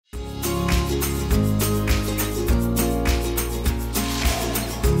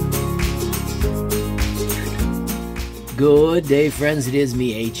Good day, friends. It is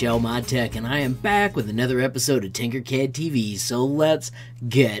me, HLModTech, and I am back with another episode of Tinkercad TV, so let's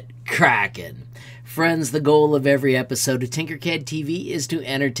get cracking. Friends, the goal of every episode of Tinkercad TV is to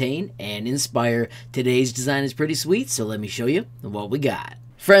entertain and inspire. Today's design is pretty sweet, so let me show you what we got.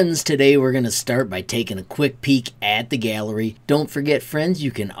 Friends, today we're going to start by taking a quick peek at the gallery. Don't forget, friends, you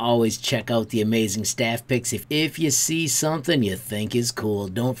can always check out the amazing staff picks if you see something you think is cool.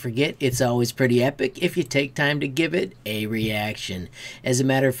 Don't forget, it's always pretty epic if you take time to give it a reaction. As a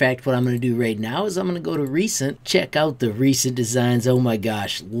matter of fact, what I'm going to do right now is I'm going to go to recent, check out the recent designs. Oh my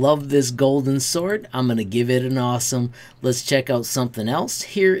gosh, love this golden sword. I'm going to give it an awesome. Let's check out something else.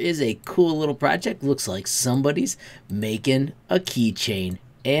 Here is a cool little project. Looks like somebody's making a keychain.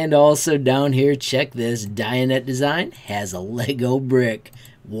 And also down here, check this, Dinette Design has a Lego brick.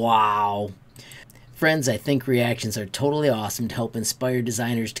 Wow. Friends, I think reactions are totally awesome to help inspire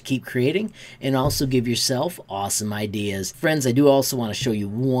designers to keep creating and also give yourself awesome ideas. Friends, I do also want to show you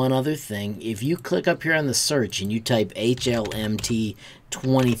one other thing. If you click up here on the search and you type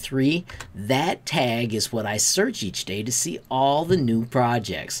HLMT23, that tag is what I search each day to see all the new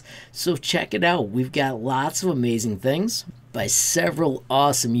projects. So check it out. We've got lots of amazing things by several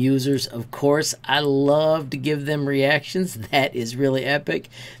awesome users. Of course, I love to give them reactions. That is really epic.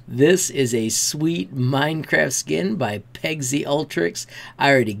 This is a sweet Minecraft skin by Pegsy Ultrix.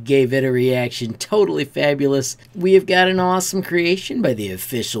 I already gave it a reaction. Totally fabulous. We have got an awesome creation by the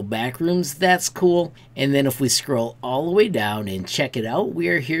official Backrooms. That's cool. And then if we scroll all the way down and check it out, we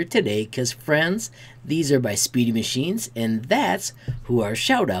are here today because, friends, these are by Speedy Machines, and that's who our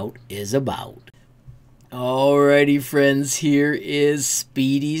shout out is about. Alrighty, friends, here is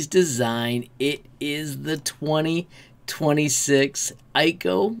Speedy's design. It is the 2026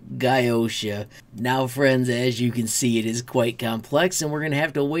 Eiko Gyosha. Now, friends, as you can see, it is quite complex, and we're going to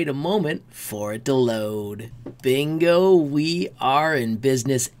have to wait a moment for it to load. Bingo, we are in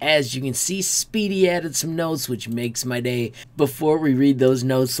business. As you can see, Speedy added some notes, which makes my day. Before we read those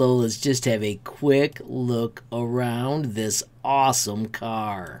notes, though, let's just have a quick look around this awesome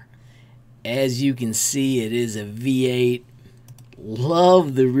car. As you can see, it is a V8.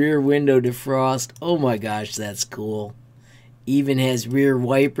 Love the rear window defrost. Oh my gosh, that's cool. Even has rear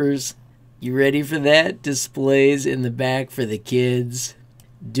wipers. You ready for that? Displays in the back for the kids.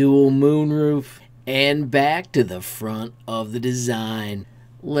 Dual moonroof. And back to the front of the design.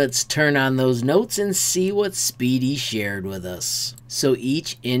 Let's turn on those notes and see what Speedy shared with us. So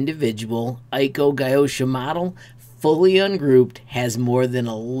each individual Eiko Gyosha model, fully ungrouped, has more than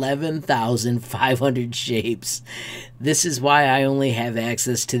 11,500 shapes. This is why I only have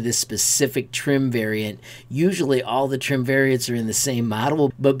access to this specific trim variant. Usually all the trim variants are in the same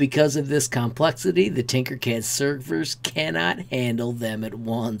model, but because of this complexity, the Tinkercad servers cannot handle them at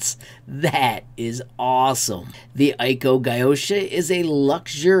once. That is awesome. The Eiko Gyosha is a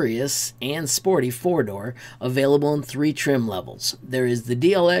luxurious and sporty four-door, available in 3 trim levels. There is the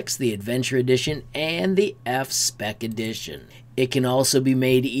DLX, the Adventure Edition, and the F-Spec Edition. It can also be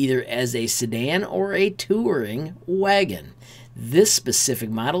made either as a sedan or a touring wagon. This specific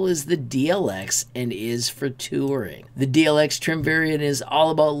model is the DLX and is for touring. The DLX trim variant is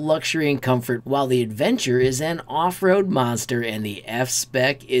all about luxury and comfort, while the Adventure is an off-road monster and the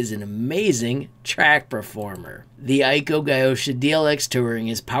F-Spec is an amazing track performer. The Eiko Gyosha DLX Touring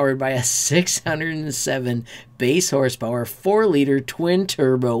is powered by a 607 base horsepower 4-liter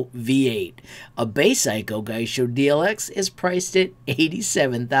twin-turbo V8. A base Eiko Gyosha DLX is priced at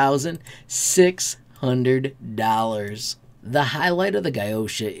 $87,600. The highlight of the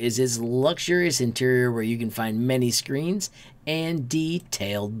Gyosha is its luxurious interior where you can find many screens and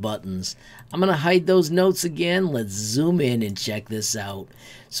detailed buttons. I'm going to hide those notes again. Let's zoom in and check this out.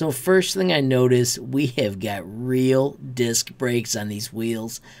 So first thing I notice, we have got real disc brakes on these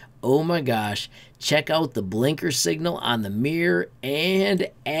wheels. Oh my gosh, check out the blinker signal on the mirror, and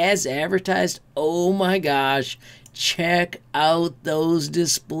as advertised, oh my gosh, check out those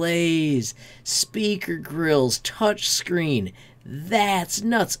displays. Speaker grills, touch screen. That's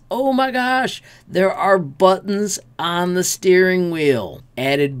nuts. Oh my gosh, there are buttons on the steering wheel.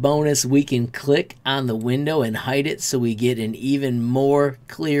 Added bonus, we can click on the window and hide it so we get an even more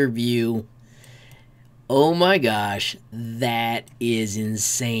clear view. Oh my gosh, that is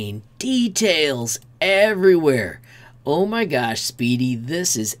insane. Details everywhere. Oh my gosh, Speedy,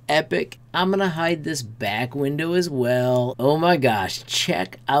 this is epic. I'm going to hide this back window as well. Oh my gosh,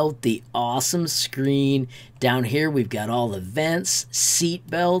 check out the awesome screen. Down here we've got all the vents, seat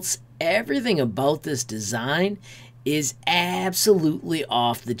belts, everything about this design is absolutely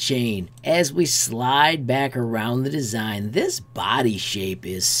off the chain. As we slide back around the design, this body shape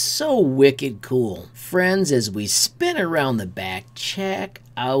is so wicked cool. Friends, as we spin around the back, check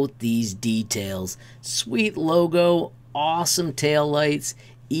out these details. Sweet logo, awesome tail lights,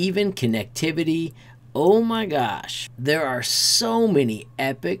 even connectivity. Oh my gosh, there are so many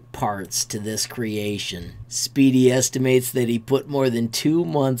epic parts to this creation. Speedy estimates that he put more than 2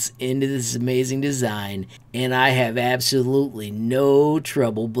 months into this amazing design, and I have absolutely no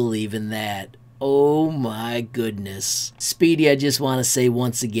trouble believing that. Oh my goodness. Speedy, I just want to say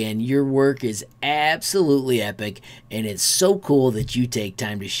once again, your work is absolutely epic, and it's so cool that you take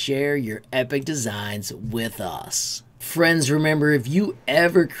time to share your epic designs with us. Friends, remember, if you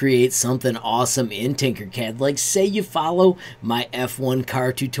ever create something awesome in Tinkercad, like say you follow my F1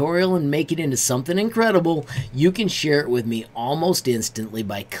 car tutorial and make it into something incredible, you can share it with me almost instantly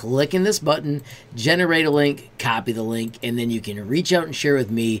by clicking this button, generate a link, copy the link, and then you can reach out and share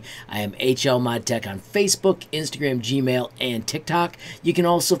with me. I am HLModTech on Facebook, Instagram, Gmail, and TikTok. You can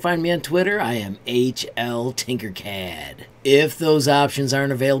also find me on Twitter. I am HLTinkercad. If those options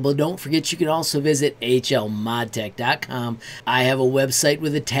aren't available, don't forget you can also visit HLModTech.com. I have a website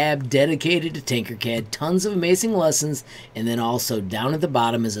with a tab dedicated to Tinkercad, tons of amazing lessons, and then also down at the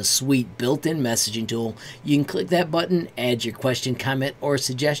bottom is a sweet built-in messaging tool. You can click that button, add your question, comment, or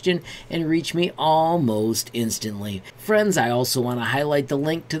suggestion, and reach me almost instantly. Friends, I also want to highlight the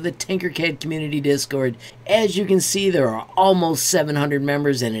link to the Tinkercad Community Discord. As you can see, there are almost 700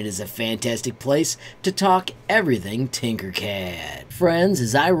 members, and it is a fantastic place to talk everything Tinkercad. Friends,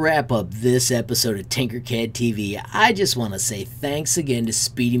 as I wrap up this episode of Tinkercad TV, I just want to say thanks again to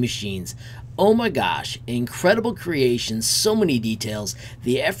Speedy Machines. Oh my gosh, incredible creations, so many details.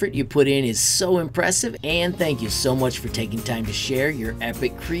 The effort you put in is so impressive, and thank you so much for taking time to share your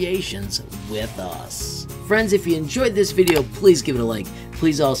epic creations with us. Friends, if you enjoyed this video, please give it a like.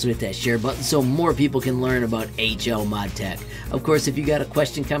 Please also hit that share button so more people can learn about HLModTech. Of course, if you got a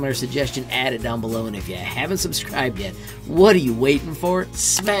question, comment, or suggestion, add it down below. And if you haven't subscribed yet, what are you waiting for?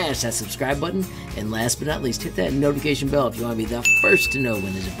 Smash that subscribe button. And last but not least, hit that notification bell if you want to be the first to know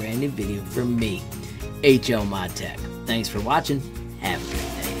when there's a brand new video from me, HLModTech. Thanks for watching. Have a good day.